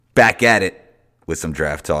Back at it with some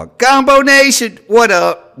draft talk. Combo Nation, what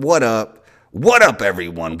up? What up? What up,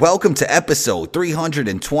 everyone? Welcome to episode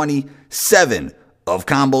 327 of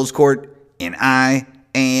Combo's Court, and I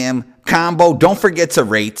am Combo. Don't forget to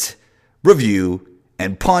rate, review,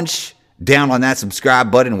 and punch down on that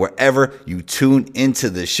subscribe button wherever you tune into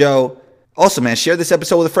the show. Also, man, share this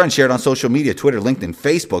episode with a friend. Share it on social media, Twitter, LinkedIn,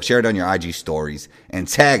 Facebook. Share it on your IG stories. And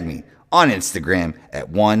tag me on Instagram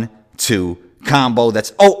at 12combo.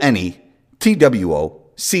 That's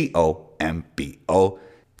ONETWOCOMBO.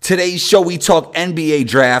 Today's show, we talk NBA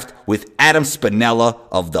draft with Adam Spinella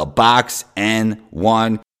of the Box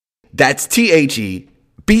N1. That's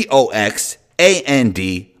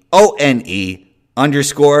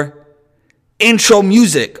THEBOXANDONE_. Intro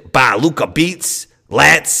music by Luca Beats.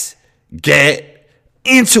 Let's get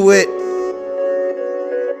into it.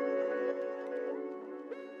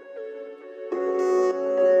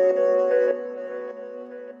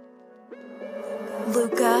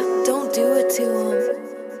 Luca, don't do it to him.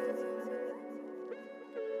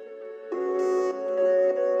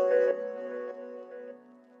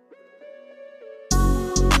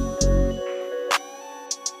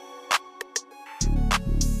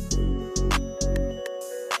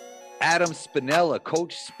 Adam Spinella,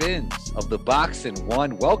 Coach Spins of the Box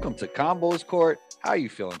N1. Welcome to Combo's Court. How are you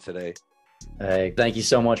feeling today? Hey, thank you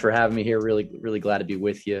so much for having me here. Really glad to be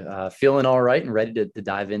with you. Feeling all right and ready to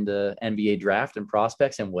dive into NBA draft and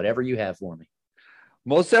prospects and whatever you have for me.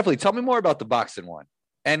 Most definitely. Tell me more about the Box N1.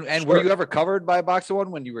 And Sure. Were you ever covered by Box N1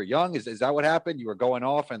 when you were young? Is that what happened? You were going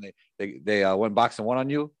off and they went Box N1 on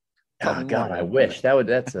you? Oh God, I wish that would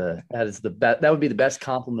be the best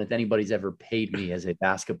compliment anybody's ever paid me as a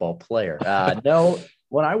basketball player. No,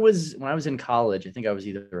 when I was in college, I think I was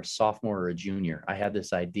either a sophomore or a junior. I had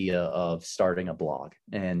this idea of starting a blog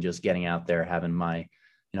and just getting out there, having my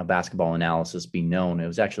basketball analysis be known. It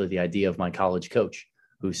was actually the idea of my college coach,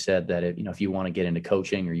 who said that if you want to get into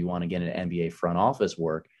coaching or you want to get into NBA front office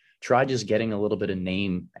work, try just getting a little bit of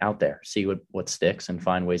name out there, see what sticks, and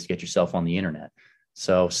find ways to get yourself on the internet.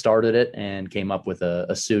 So started it and came up with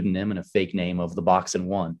a pseudonym and a fake name of the Box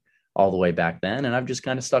N1 all the way back then. And I've just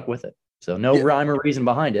kind of stuck with it. So no rhyme or reason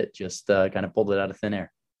behind it, just kind of pulled it out of thin air.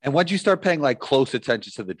 And when did you start paying like close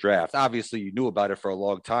attention to the draft? Obviously you knew about it for a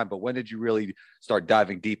long time, but when did you really start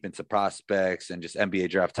diving deep into prospects and just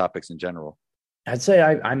NBA draft topics in general? I'd say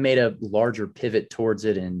I made a larger pivot towards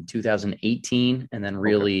it in 2018 and then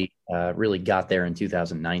really got there in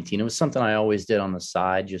 2019. It was something I always did on the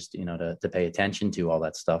side, just, to pay attention to all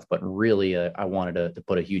that stuff. But really, I wanted to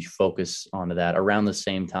put a huge focus onto that around the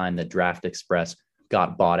same time that Draft Express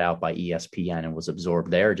got bought out by ESPN and was absorbed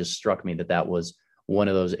there. It just struck me that was one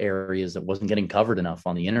of those areas that wasn't getting covered enough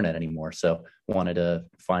on the internet anymore. So wanted to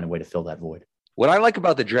find a way to fill that void. What I like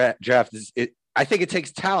about the draft is I think it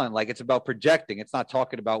takes talent. Like, it's about projecting. It's not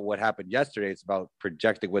talking about what happened yesterday. It's about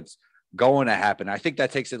projecting what's going to happen. I think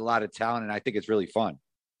that takes a lot of talent, and I think it's really fun.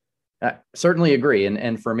 I certainly agree.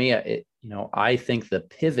 And for me, I think the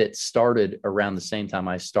pivot started around the same time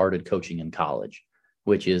I started coaching in college,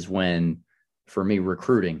 which is when, for me,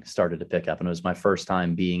 recruiting started to pick up. And it was my first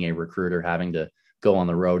time being a recruiter, having to go on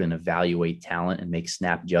the road and evaluate talent and make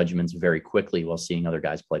snap judgments very quickly while seeing other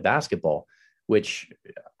guys play basketball, which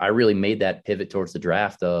I really made that pivot towards the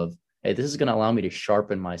draft of, hey, this is going to allow me to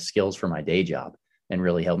sharpen my skills for my day job and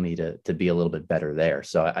really help me to be a little bit better there.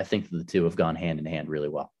 So I think the two have gone hand in hand really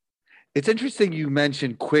well. It's interesting you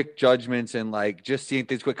mentioned quick judgments and like just seeing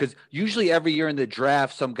things quick, because usually every year in the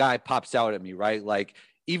draft, some guy pops out at me, right? Like,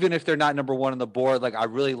 even if they're not number one on the board, like, I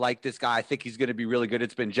really like this guy. I think he's going to be really good.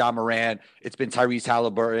 It's been Ja Morant. It's been Tyrese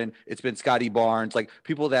Halliburton. It's been Scotty Barnes. Like,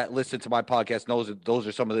 people that listen to my podcast knows that those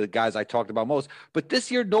are some of the guys I talked about most. But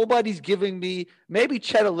this year, nobody's giving me, maybe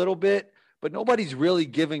Chet a little bit, but nobody's really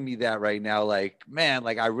giving me that right now. Like, man,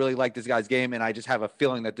 like, I really like this guy's game, and I just have a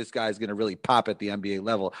feeling that this guy is going to really pop at the NBA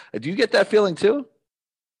level. Do you get that feeling too?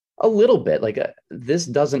 A little bit. Like, this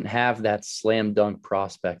doesn't have that slam dunk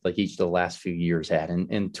prospect like each of the last few years had.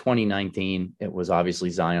 In 2019, it was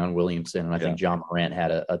obviously Zion Williamson, and I think Ja Morant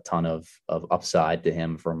had a ton of upside to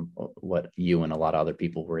him from what you and a lot of other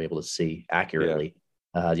people were able to see accurately.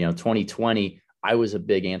 2020, I was a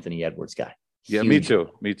big Anthony Edwards guy. Yeah, me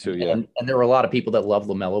too. Yeah. And there were a lot of people that love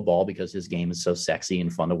LaMelo Ball because his game is so sexy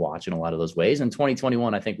and fun to watch in a lot of those ways. In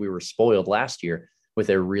 2021, I think we were spoiled last year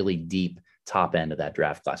with a really deep top end of that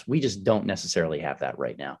draft class. We just don't necessarily have that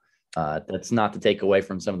right now. That's not to take away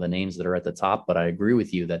from some of the names that are at the top, but I agree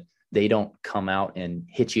with you that they don't come out and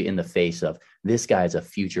hit you in the face of, this guy's a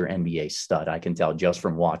future NBA stud. I can tell just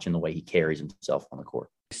from watching the way he carries himself on the court.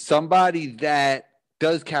 Somebody that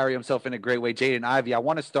does carry himself in a great way, Jaden Ivey. I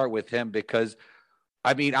want to start with him because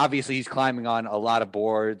I mean, obviously he's climbing on a lot of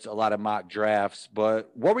boards, a lot of mock drafts, but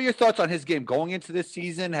what were your thoughts on his game going into this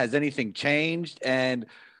season? Has anything changed? And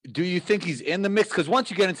do you think he's in the mix? Because once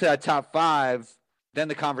you get into that top five, then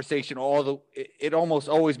the conversation, it almost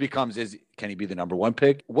always becomes, can he be the number one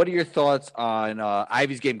pick? What are your thoughts on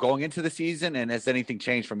Ivy's game going into the season? And has anything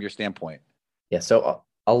changed from your standpoint? Yeah, so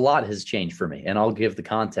a lot has changed for me. And I'll give the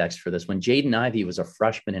context for this. When Jaden Ivey was a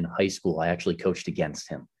freshman in high school, I actually coached against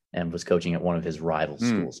him and was coaching at one of his rival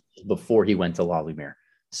schools before he went to Lollymere.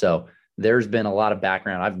 So there's been a lot of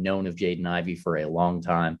background. I've known of Jaden Ivey for a long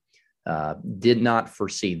time. Did not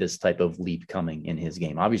foresee this type of leap coming in his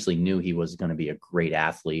game. Obviously knew he was going to be a great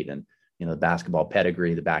athlete and, the basketball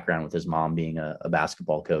pedigree, the background with his mom being a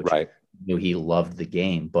basketball coach. Right. Knew he loved the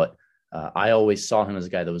game, but I always saw him as a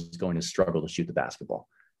guy that was going to struggle to shoot the basketball.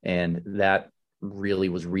 And that really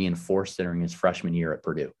was reinforced during his freshman year at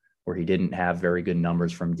Purdue, where he didn't have very good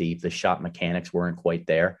numbers from deep. The shot mechanics weren't quite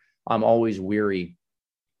there. I'm always weary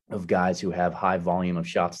of guys who have high volume of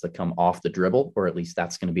shots that come off the dribble, or at least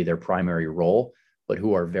that's going to be their primary role, but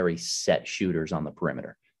who are very set shooters on the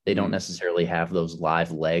perimeter. They don't necessarily have those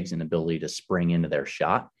live legs and ability to spring into their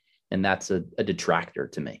shot. And that's a detractor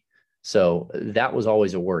to me. So that was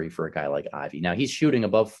always a worry for a guy like Ivey. Now he's shooting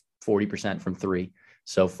above 40% from three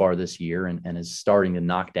so far this year and is starting to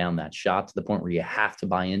knock down that shot to the point where you have to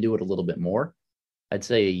buy into it a little bit more. I'd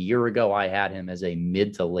say a year ago, I had him as a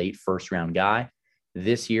mid to late first round guy.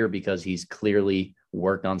 This year, because he's clearly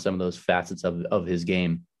worked on some of those facets of his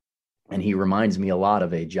game. And he reminds me a lot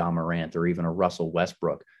of a Ja Morant or even a Russell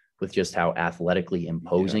Westbrook with just how athletically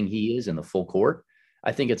imposing he is in the full court.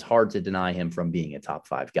 I think it's hard to deny him from being a top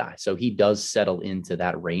five guy. So he does settle into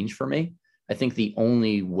that range for me. I think the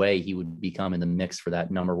only way he would become in the mix for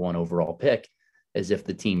that number one overall pick is if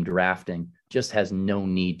the team drafting just has no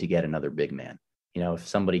need to get another big man. If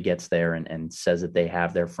somebody gets there and says that they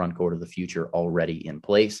have their front court of the future already in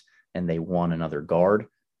place and they want another guard,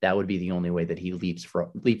 that would be the only way that he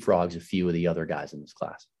leapfrogs a few of the other guys in this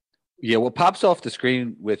class. Yeah, what pops off the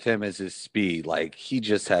screen with him is his speed. Like, he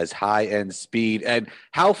just has high-end speed, and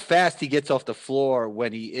how fast he gets off the floor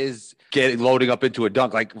when he is loading up into a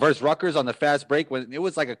dunk. Like, versus Rutgers on the fast break, when it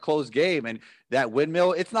was like a close game, and that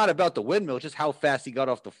windmill, it's not about the windmill, just how fast he got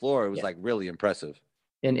off the floor. It was like really impressive.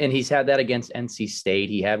 And he's had that against NC State.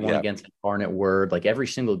 He had one against Barnett Word. Like, every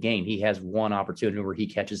single game, he has one opportunity where he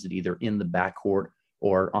catches it either in the backcourt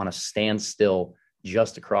or on a standstill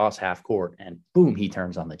just across half court, and boom, he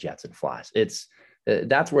turns on the jets and flies.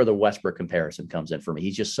 That's where the Westbrook comparison comes in for me.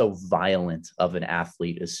 He's just so violent of an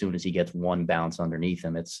athlete. As soon as he gets one bounce underneath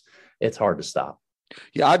him, it's hard to stop.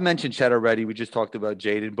 Yeah, I've mentioned Chet already. We just talked about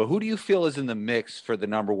Jaden, but who do you feel is in the mix for the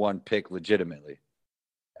number one pick legitimately?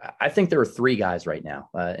 I think there are three guys right now,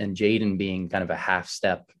 and Jaden being kind of a half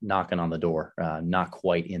step knocking on the door, not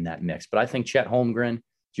quite in that mix. But I think Chet Holmgren,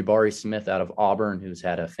 Jabari Smith out of Auburn, who's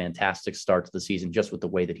had a fantastic start to the season just with the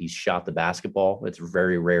way that he's shot the basketball. It's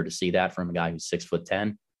very rare to see that from a guy who's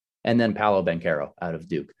 6'10". And then Paolo Banchero out of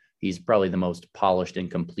Duke. He's probably the most polished and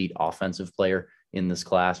complete offensive player in this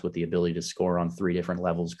class with the ability to score on three different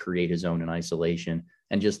levels, create his own in isolation,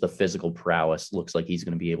 and just the physical prowess. Looks like he's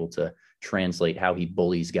going to be able to translate how he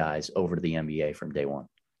bullies guys over to the NBA from day one.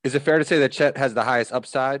 Is it fair to say that Chet has the highest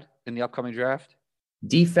upside in the upcoming draft?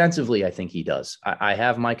 Defensively, I think he does. I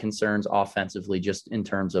have my concerns offensively just in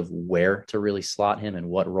terms of where to really slot him and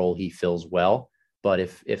what role he fills well. But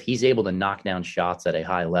if he's able to knock down shots at a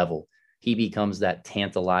high level, he becomes that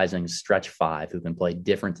tantalizing stretch five who can play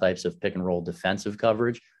different types of pick and roll defensive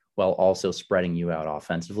coverage while also spreading you out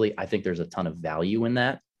offensively. I think there's a ton of value in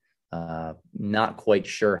that. Not quite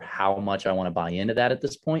sure how much I want to buy into that at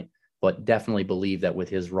this point, but definitely believe that with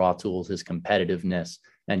his raw tools, his competitiveness,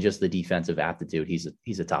 and just the defensive aptitude,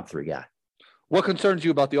 he's a top three guy. What concerns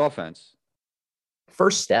you about the offense?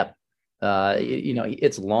 First step.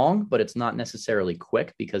 It's long, but it's not necessarily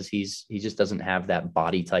quick because he just doesn't have that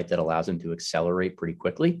body type that allows him to accelerate pretty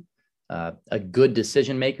quickly. A good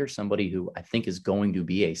decision maker, somebody who I think is going to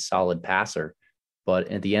be a solid passer, but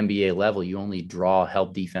at the NBA level, you only draw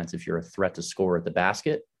help defense if you're a threat to score at the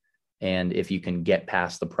basket and if you can get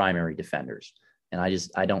past the primary defenders. And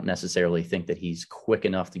I don't necessarily think that he's quick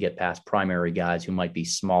enough to get past primary guys who might be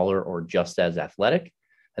smaller or just as athletic.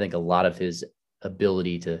 I think a lot of his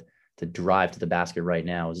ability to drive to the basket right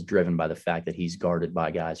now is driven by the fact that he's guarded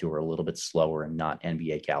by guys who are a little bit slower and not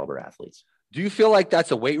NBA caliber athletes. Do you feel like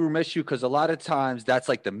that's a weight room issue? Because a lot of times that's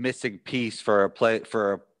like the missing piece for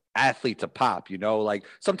an athlete to pop, like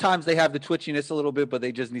sometimes they have the twitchiness a little bit, but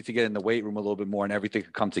they just need to get in the weight room a little bit more and everything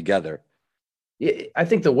could come together. I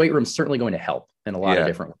think the weight room is certainly going to help in a lot of Yeah.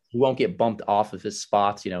 different ways. He won't get bumped off of his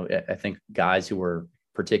spots. I think guys who are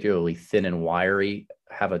particularly thin and wiry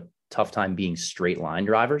have a tough time being straight line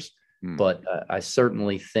drivers. But I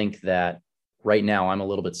certainly think that right now I'm a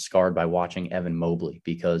little bit scarred by watching Evan Mobley,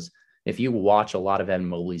 because if you watch a lot of Evan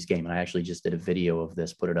Mobley's game, and I actually just did a video of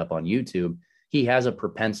this, put it up on YouTube, he has a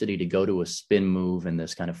propensity to go to a spin move and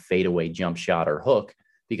this kind of fadeaway jump shot or hook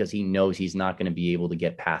because he knows he's not going to be able to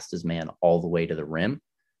get past his man all the way to the rim.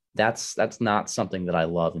 That's not something that I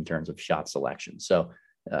love in terms of shot selection. So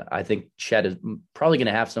I think Chet is probably going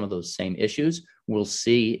to have some of those same issues. We'll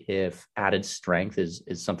see if added strength is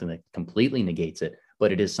something that completely negates it,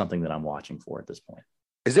 but it is something that I'm watching for at this point.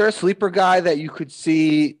 Is there a sleeper guy that you could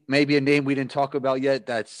see, maybe a name we didn't talk about yet,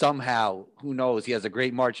 that somehow, who knows, he has a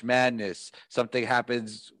great March Madness, something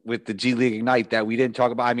happens with the G League Ignite that we didn't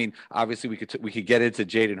talk about? I mean, obviously we could get into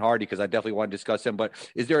Jaden Hardy because I definitely want to discuss him, but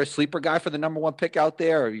is there a sleeper guy for the number one pick out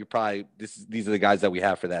there, or you probably these are the guys that we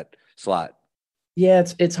have for that slot? Yeah,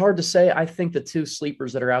 it's hard to say. I think the two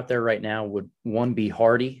sleepers that are out there right now would, one, be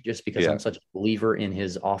Hardy, just because I'm such a believer in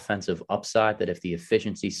his offensive upside that if the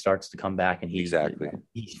efficiency starts to come back and he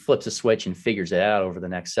flips a switch and figures it out over the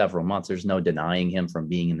next several months, there's no denying him from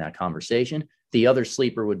being in that conversation. The other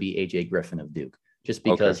sleeper would be AJ Griffin of Duke, just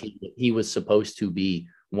because he was supposed to be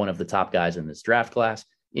one of the top guys in this draft class.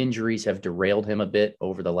 Injuries have derailed him a bit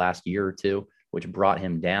over the last year or two, which brought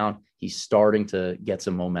him down. He's starting to get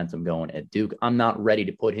some momentum going at Duke. I'm not ready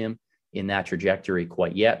to put him in that trajectory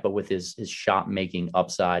quite yet, but with his shot making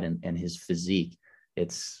upside and his physique,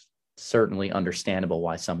 it's certainly understandable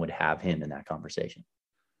why some would have him in that conversation.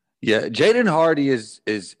 Yeah, Jaden Hardy is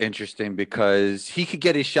interesting because he could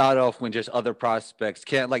get his shot off when just other prospects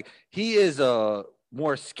can't. Like, he is a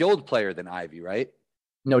more skilled player than Ivy, right?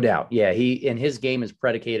 No doubt. Yeah. His game is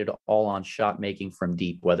predicated all on shot making from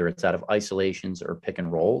deep, whether it's out of isolations or pick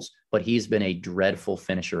and rolls, but he's been a dreadful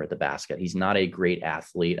finisher at the basket. He's not a great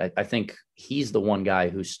athlete. I think he's the one guy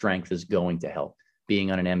whose strength is going to help,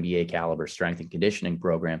 being on an NBA caliber strength and conditioning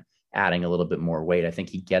program, adding a little bit more weight. I think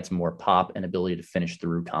he gets more pop and ability to finish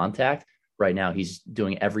through contact. Right now, he's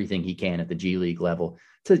doing everything he can at the G League level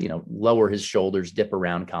to, lower his shoulders, dip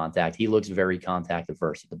around contact. He looks very contact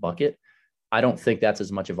averse at the bucket. I don't think that's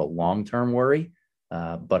as much of a long-term worry,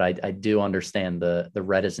 but I do understand the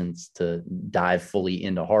reticence to dive fully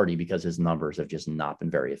into Hardy because his numbers have just not been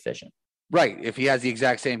very efficient. Right. If he has the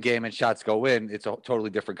exact same game and shots go in, it's a totally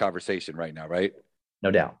different conversation right now, right?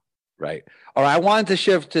 No doubt. Right. All right. I wanted to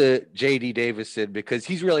shift to JD Davison because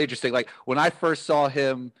he's really interesting. Like, when I first saw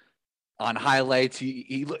him on highlights,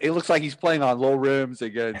 it looks like he's playing on low rims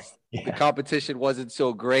against the competition wasn't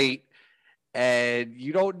so great. And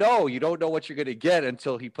you don't know what you're going to get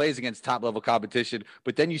until he plays against top level competition.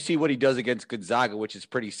 But then you see what he does against Gonzaga, which is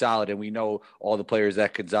pretty solid. And we know all the players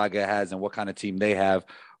that Gonzaga has and what kind of team they have.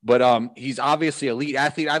 But he's obviously an elite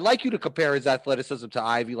athlete. I'd like you to compare his athleticism to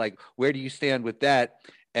Ivy. Like, where do you stand with that?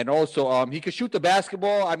 And also, he could shoot the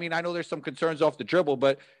basketball. I mean, I know there's some concerns off the dribble,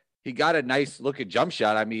 but he got a nice looking jump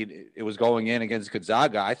shot. I mean, it was going in against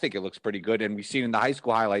Gonzaga. I think it looks pretty good. And we've seen in the high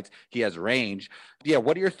school highlights, he has range. Yeah.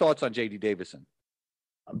 What are your thoughts on JD Davison?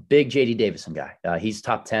 A big JD Davison guy. He's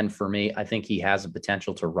top 10 for me. I think he has the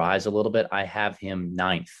potential to rise a little bit. I have him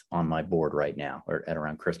 9th on my board right now, or at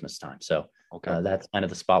around Christmas time. So that's kind of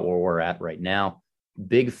the spot where we're at right now.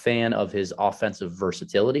 Big fan of his offensive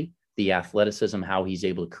versatility, the athleticism, how he's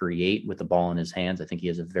able to create with the ball in his hands. I think he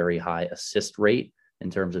has a very high assist rate in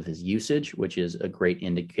terms of his usage, which is a great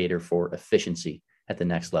indicator for efficiency at the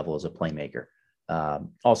next level as a playmaker.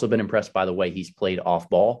 Also been impressed by the way he's played off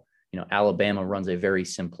ball. Alabama runs a very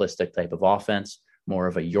simplistic type of offense, more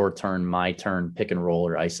of a your turn, my turn, pick and roll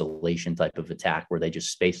or isolation type of attack where they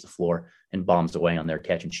just space the floor and bombs away on their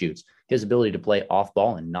catch and shoots. His ability to play off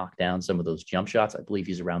ball and knock down some of those jump shots, I believe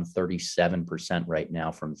he's around 37% right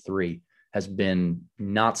now from three, has been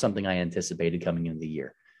not something I anticipated coming into the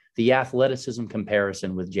year. The athleticism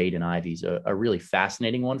comparison with Jaden Ivey is a really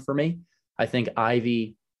fascinating one for me. I think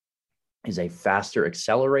Ivy is a faster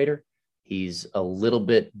accelerator. He's a little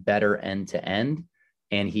bit better end to end,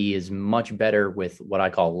 and he is much better with what I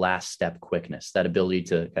call last step quickness, that ability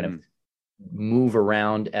to kind of move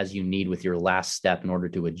around as you need with your last step in order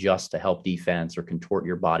to adjust to help defense or contort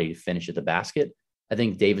your body to finish at the basket. I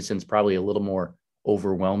think Davison's probably a little more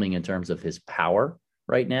overwhelming in terms of his power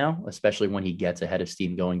right now, especially when he gets ahead of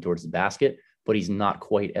steam going towards the basket, but he's not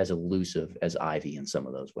quite as elusive as Ivy in some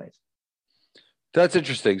of those ways. That's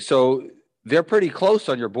interesting. So they're pretty close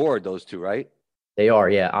on your board, those two, right? They are,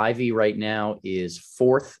 yeah. Ivy right now is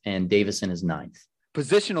 4th and Davison is 9th.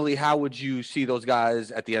 Positionally, how would you see those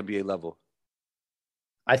guys at the NBA level?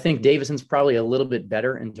 I think Davison's probably a little bit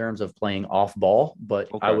better in terms of playing off ball, but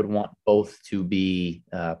Okay. I would want both to be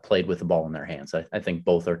played with the ball in their hands. I think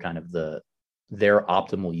both are kind of their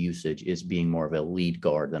optimal usage is being more of a lead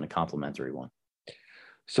guard than a complementary one.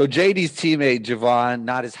 So JD's teammate, Javon,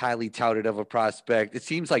 not as highly touted of a prospect. It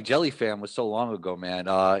seems like Jelly Fam was so long ago, man.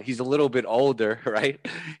 He's a little bit older, right?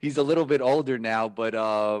 He's a little bit older now, but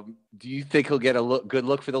do you think he'll get a good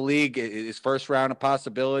look for the league? Is first round a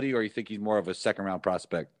possibility, or you think he's more of a second round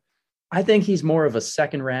prospect? I think he's more of a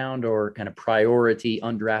second round or kind of priority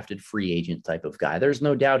undrafted free agent type of guy. There's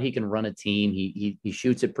no doubt he can run a team. He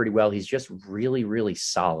shoots it pretty well. He's just really, really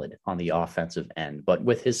solid on the offensive end. But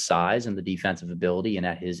with his size and the defensive ability and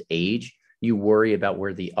at his age, you worry about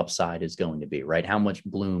where the upside is going to be, right? How much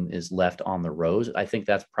bloom is left on the rose. I think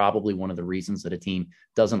that's probably one of the reasons that a team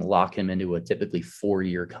doesn't lock him into a typically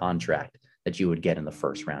 4-year contract that you would get in the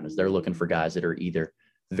first round, is they're looking for guys that are either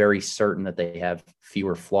very certain that they have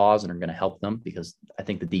fewer flaws and are going to help them, because I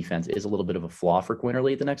think the defense is a little bit of a flaw for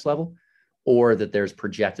Quinerly at the next level, or that there's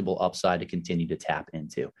projectable upside to continue to tap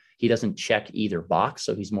into. He doesn't check either box,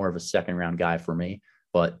 so he's more of a second round guy for me,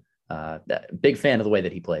 but big fan of the way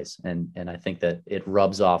that he plays. And I think that it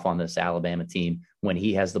rubs off on this Alabama team. When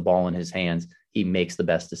he has the ball in his hands, he makes the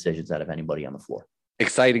best decisions out of anybody on the floor.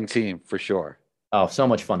 Exciting team for sure. Oh, so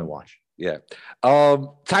much fun to watch. Yeah.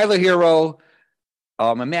 Tyler Hero,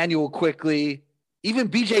 Emmanuel Quickly, even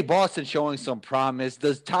BJ Boston showing some promise.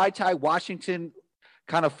 Does Ty Washington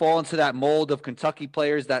kind of fall into that mold of Kentucky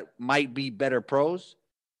players that might be better pros?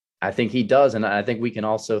 I think he does, and I think we can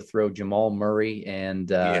also throw Jamal Murray and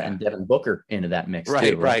Devin Booker into that mix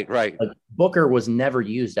too. Right. Like, Booker was never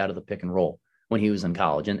used out of the pick and roll when he was in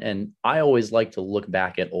college, and I always like to look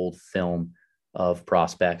back at old film of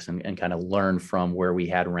prospects and kind of learn from where we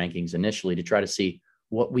had rankings initially to try to see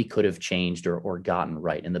what we could have changed or gotten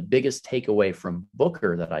right. And the biggest takeaway from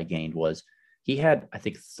Booker that I gained was he had, I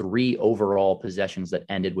think, 3 overall possessions that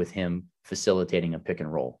ended with him facilitating a pick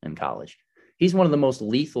and roll in college. He's one of the most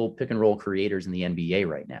lethal pick and roll creators in the NBA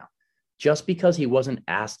right now. Just because he wasn't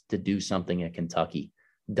asked to do something at Kentucky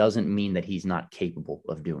doesn't mean that he's not capable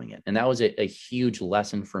of doing it. And that was a huge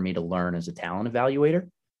lesson for me to learn as a talent evaluator.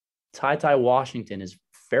 Ty Washington is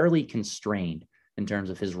fairly constrained in terms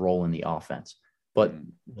of his role in the offense. But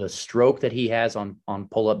the stroke that he has on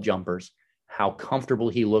pull-up jumpers, how comfortable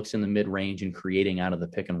he looks in the mid-range and creating out of the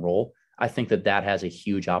pick and roll, I think that has a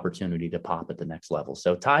huge opportunity to pop at the next level.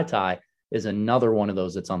 So Ty is another one of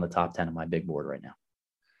those that's on the top 10 of my big board right now.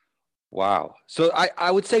 Wow. So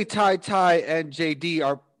I would say Ty and JD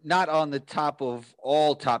are not on the top of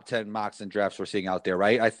all top 10 mocks and drafts we're seeing out there,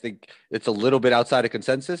 right? I think it's a little bit outside of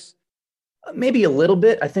consensus. Maybe a little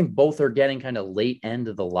bit. I think both are getting kind of late end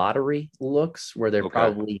of the lottery looks where they're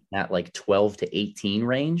probably at like 12 to 18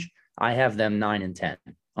 range. I have them 9 and 10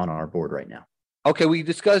 on our board right now. Okay, we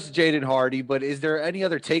discussed Jaden Hardy, but is there any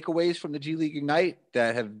other takeaways from the G League Ignite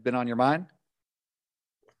that have been on your mind?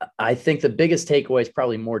 I think the biggest takeaway is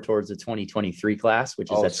probably more towards the 2023 class,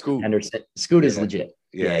 which is that Scoot Henderson. Scoot is legit.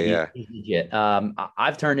 Yeah. He's legit.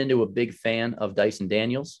 I've turned into a big fan of Dyson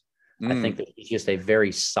Daniels. I think that he's just a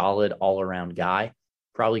very solid all-around guy.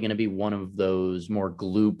 Probably going to be one of those more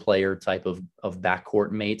glue player type of backcourt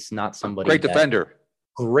mates, not somebody.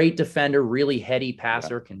 Great defender, really heady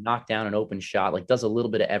passer, can knock down an open shot, like does a little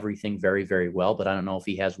bit of everything very, very well, but I don't know if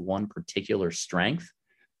he has one particular strength.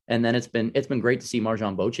 And then it's been great to see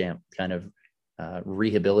Marjon Beauchamp kind of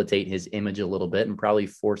rehabilitate his image a little bit and probably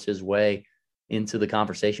force his way into the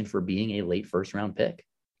conversation for being a late first-round pick.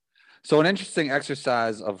 So an interesting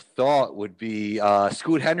exercise of thought would be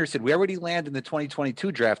Scoot Henderson. Where would he land in the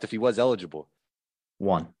 2022 draft if he was eligible?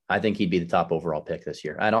 1. I think he'd be the top overall pick this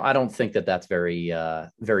year. I don't think that's very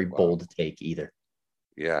bold take either.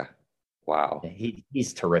 Yeah. Wow.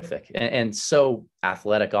 He's terrific and so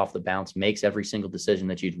athletic off the bounce, makes every single decision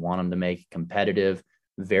that you'd want him to make, competitive,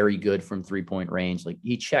 very good from 3-point range. Like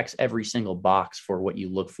he checks every single box for what you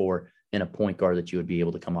look for in a point guard that you would be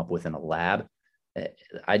able to come up with in a lab.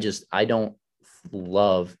 I don't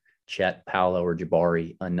love Chet, Paolo, or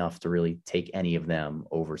Jabari enough to really take any of them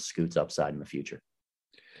over Scoot's upside in the future.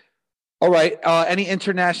 All right. Any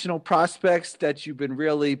international prospects that you've been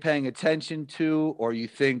really paying attention to or you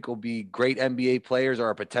think will be great NBA players or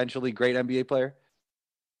a potentially great NBA player?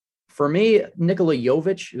 For me, Nikola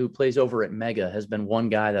Jovic, who plays over at Mega, has been one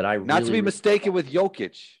guy that I really... Not to be mistaken with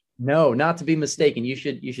Jokic. No, not to be mistaken. You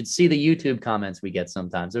should see the YouTube comments we get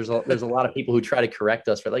sometimes. There's a lot of people who try to correct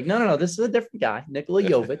us for like, no, this is a different guy, Nikola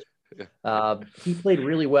Jovic. He played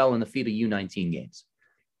really well in the FIBA U19 games,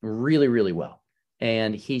 really, really well.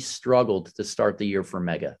 And he struggled to start the year for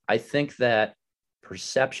Mega. I think that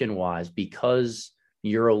perception-wise, because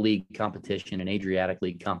EuroLeague competition and Adriatic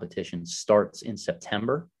League competition starts in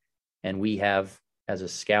September. And we have, as a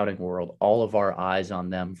scouting world, all of our eyes on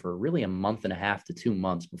them for really a month and a half to 2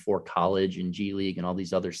 months before college and G League and all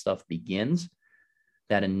these other stuff begins.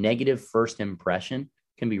 That a negative first impression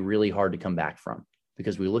can be really hard to come back from,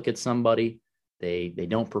 because we look at somebody, they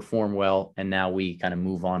don't perform well, and now we kind of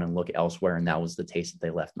move on and look elsewhere, and that was the taste that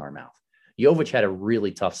they left in our mouth. Jovic had a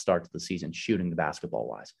really tough start to the season shooting the basketball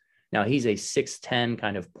wise. Now he's a 6'10"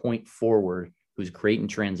 kind of point forward who's great in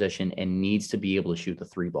transition and needs to be able to shoot the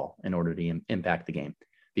three ball in order to impact the game,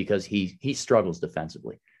 because he struggles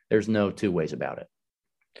defensively. There's no two ways about it.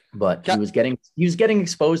 But he was getting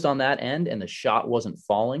exposed on that end, and the shot wasn't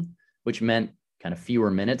falling, which meant kind of fewer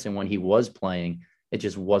minutes. And when he was playing, it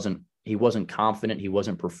just he wasn't confident. He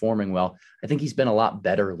wasn't performing well. I think he's been a lot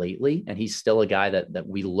better lately, and he's still a guy that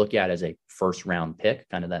we look at as a first round pick,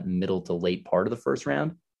 kind of that middle to late part of the first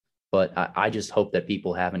round. But I just hope that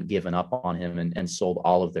people haven't given up on him and sold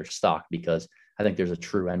all of their stock, because I think there's a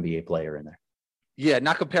true NBA player in there. Yeah,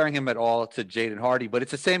 not comparing him at all to Jaden Hardy, but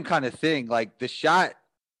it's the same kind of thing. Like, the shot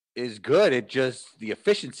is good. It just, the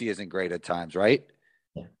efficiency isn't great at times, right?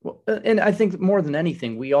 Yeah. Well, and I think more than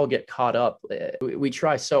anything, we all get caught up. We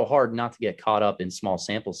try so hard not to get caught up in small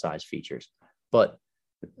sample size features, but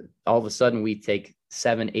all of a sudden we take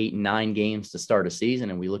 7, 8, 9 games to start a season,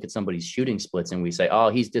 and we look at somebody's shooting splits and we say, "Oh,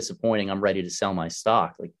 he's disappointing. I'm ready to sell my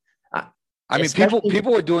stock." Like, I mean,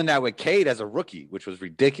 people were doing that with Cade as a rookie, which was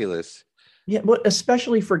ridiculous. Yeah, but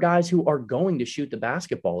especially for guys who are going to shoot the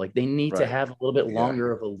basketball, like they need to have a little bit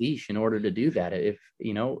longer of a leash in order to do that. If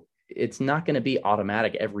it's not going to be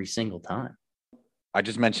automatic every single time. I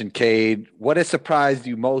just mentioned Cade. What has surprised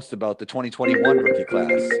you most about the 2021 rookie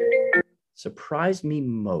class? Surprised me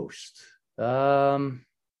most.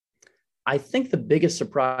 I think the biggest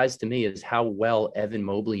surprise to me is how well Evan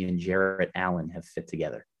Mobley and Jarrett Allen have fit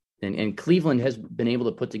together. And Cleveland has been able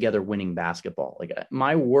to put together winning basketball. Like,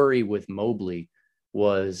 my worry with Mobley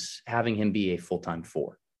was having him be a full-time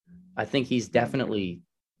 4. I think he's definitely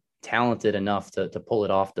talented enough to pull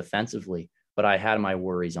it off defensively, but I had my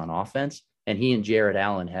worries on offense. And he and Jarrett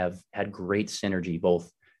Allen have had great synergy,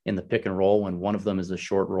 both in the pick and roll when one of them is the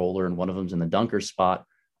short roller and one of them's in the dunker spot,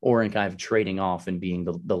 or in kind of trading off and being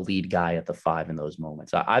the lead guy at the 5 in those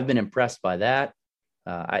moments. I've been impressed by that.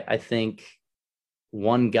 I think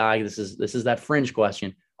one guy, this is that fringe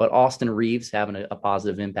question, but Austin Reeves having a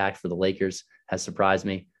positive impact for the Lakers has surprised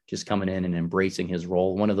me, just coming in and embracing his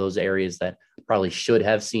role. One of those areas that probably should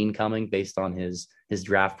have seen coming based on his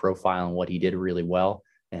draft profile and what he did really well,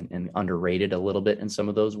 and underrated a little bit in some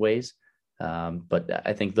of those ways. But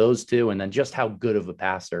I think those two, and then just how good of a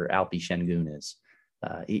passer Alpi Şengün is.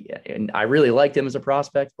 And I really liked him as a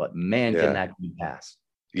prospect, but man, can that dude pass.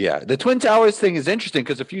 Yeah, the Twin Towers thing is interesting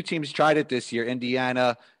because a few teams tried it this year.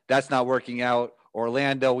 Indiana, that's not working out.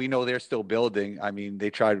 Orlando, we know they're still building. I mean, they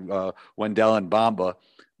tried Wendell and Bamba,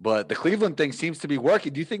 but the Cleveland thing seems to be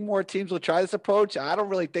working. Do you think more teams will try this approach? I don't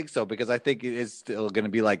really think so, because I think it is still going to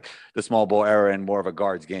be like the small ball era and more of a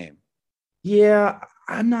guards game. Yeah,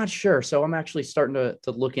 I'm not sure. So I'm actually starting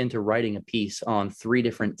to look into writing a piece on 3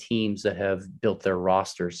 different teams that have built their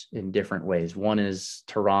rosters in different ways. One is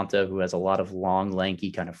Toronto, who has a lot of long,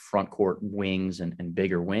 lanky kind of front court wings and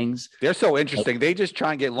bigger wings. They're so interesting. They just try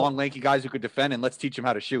and get long, lanky guys who could defend, and let's teach them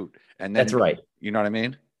how to shoot. And then, that's right. You know what I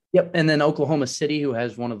mean? Yep. And then Oklahoma City, who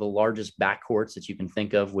has one of the largest backcourts that you can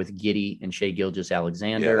think of, with Giddey and Shai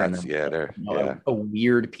Gilgeous-Alexander. A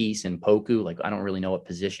weird piece in Poku. Like, I don't really know what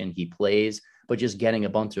position he plays, but just getting a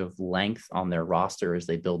bunch of length on their roster as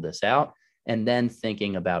they build this out. And then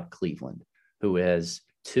thinking about Cleveland, who has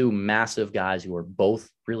 2 massive guys who are both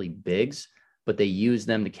really bigs, but they use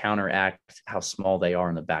them to counteract how small they are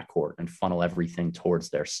in the backcourt and funnel everything towards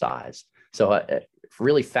their size. So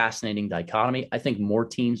really fascinating dichotomy. I think more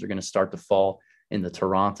teams are going to start to fall in the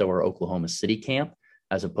Toronto or Oklahoma City camp,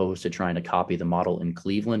 as opposed to trying to copy the model in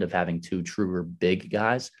Cleveland of having 2 truer big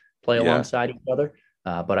guys play alongside each other.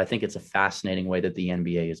 But I think it's a fascinating way that the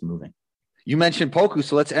NBA is moving. You mentioned Poku,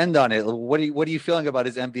 so let's end on it. What are you feeling about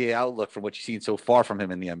his NBA outlook from what you've seen so far from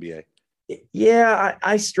him in the NBA? Yeah,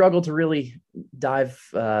 I struggle to really dive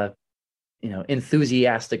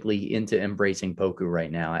enthusiastically into embracing Poku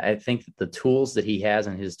right now. I think that the tools that he has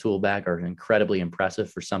in his tool bag are incredibly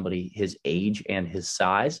impressive for somebody his age and his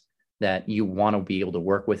size, that you want to be able to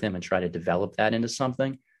work with him and try to develop that into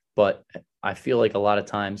something. But I feel like a lot of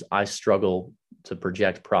times I struggle to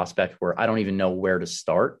project prospect where I don't even know where to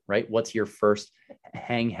start, right? What's your first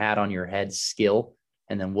hang hat on your head skill?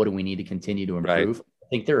 And then what do we need to continue to improve? Right. I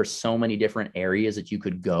think there are so many different areas that you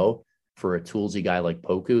could go for a toolsy guy like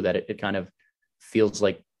Poku that it kind of feels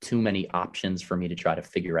like too many options for me to try to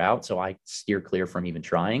figure out. So I steer clear from even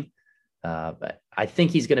trying. But I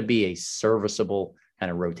think he's going to be a serviceable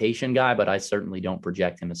kind of rotation guy, but I certainly don't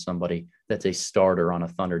project him as somebody that's a starter on a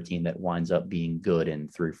Thunder team that winds up being good in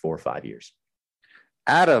 3, 4, 5 years.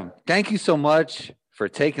 Adam, thank you so much for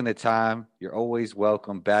taking the time. You're always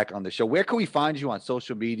welcome back on the show. Where can we find you on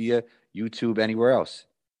social media, YouTube, anywhere else?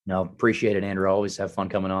 No, appreciate it, Andrew. Always have fun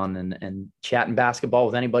coming on and chatting basketball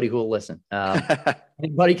with anybody who will listen.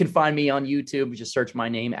 Anybody can find me on YouTube. Just search my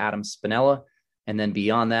name, Adam Spinella. And then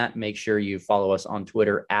beyond that, make sure you follow us on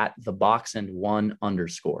Twitter at @theboxand1_.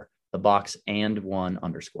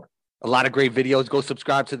 @theboxand1_. A lot of great videos. Go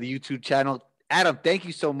subscribe to the YouTube channel. Adam, thank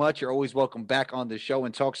you so much. You're always welcome back on the show,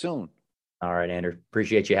 and talk soon. All right, Andrew.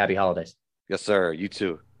 Appreciate you. Happy holidays. Yes, sir. You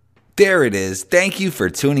too. There it is. Thank you for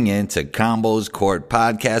tuning in to Combos Court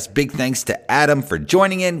Podcast. Big thanks to Adam for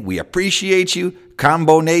joining in. We appreciate you.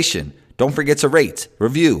 Combo Nation, don't forget to rate,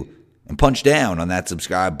 review, and punch down on that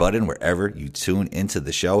subscribe button wherever you tune into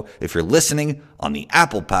the show. If you're listening on the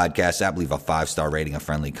Apple Podcast app, leave a 5-star rating, a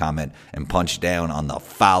friendly comment, and punch down on the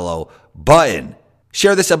follow button.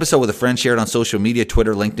 Share this episode with a friend. Share it on social media,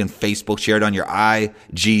 Twitter, LinkedIn, Facebook. Share it on your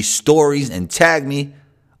IG stories and tag me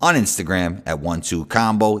on Instagram at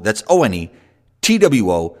 12combo. That's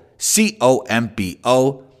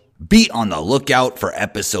ONETWOCOMBO. Be on the lookout for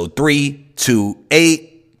episode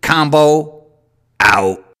 328. Combo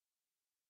out.